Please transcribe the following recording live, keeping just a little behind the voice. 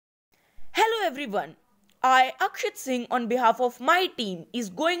Hello everyone. I, Akshit Singh, on behalf of my team, is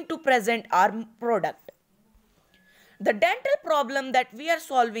going to present our product. The dental problem that we are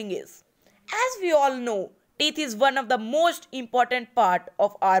solving is, as we all know, teeth is one of the most important part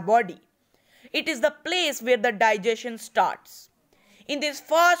of our body. It is the place where the digestion starts. In this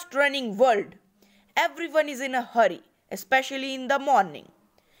fast running world, everyone is in a hurry, especially in the morning.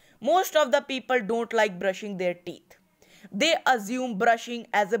 Most of the people don't like brushing their teeth. They assume brushing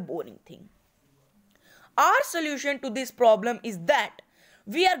as a boring thing. Our solution to this problem is that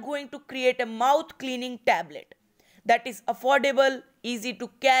we are going to create a mouth cleaning tablet that is affordable, easy to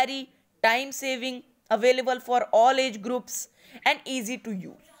carry, time saving, available for all age groups, and easy to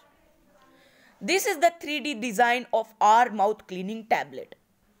use. This is the 3D design of our mouth cleaning tablet.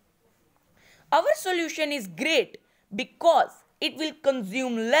 Our solution is great because it will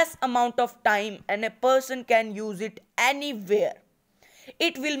consume less amount of time and a person can use it anywhere.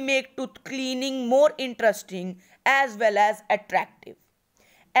 It will make tooth cleaning more interesting as well as attractive.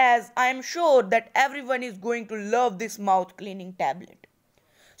 As I am sure that everyone is going to love this mouth cleaning tablet.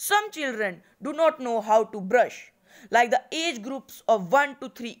 Some children do not know how to brush, like the age groups of 1 to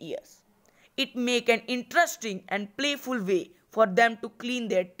 3 years. It make an interesting and playful way for them to clean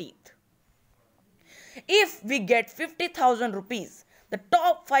their teeth. If we get 50,000 rupees, the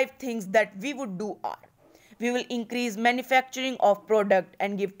top 5 things that we would do are: we will increase manufacturing of product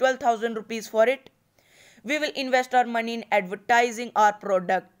and give 12,000 rupees for it. We will invest our money in advertising our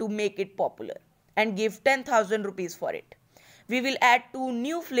product to make it popular and give 10,000 rupees for it. We will add 2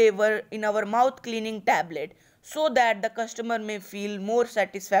 new flavors in our mouth cleaning tablet so that the customer may feel more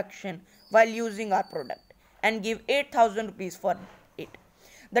satisfaction while using our product and give 8,000 rupees for it.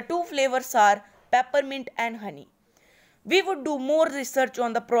 The 2 flavors are peppermint and honey. We would do more research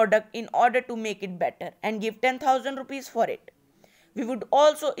on the product in order to make it better and give 10,000 rupees for it. We would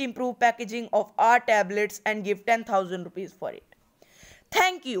also improve packaging of our tablets and give 10,000 rupees for it.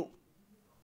 Thank you.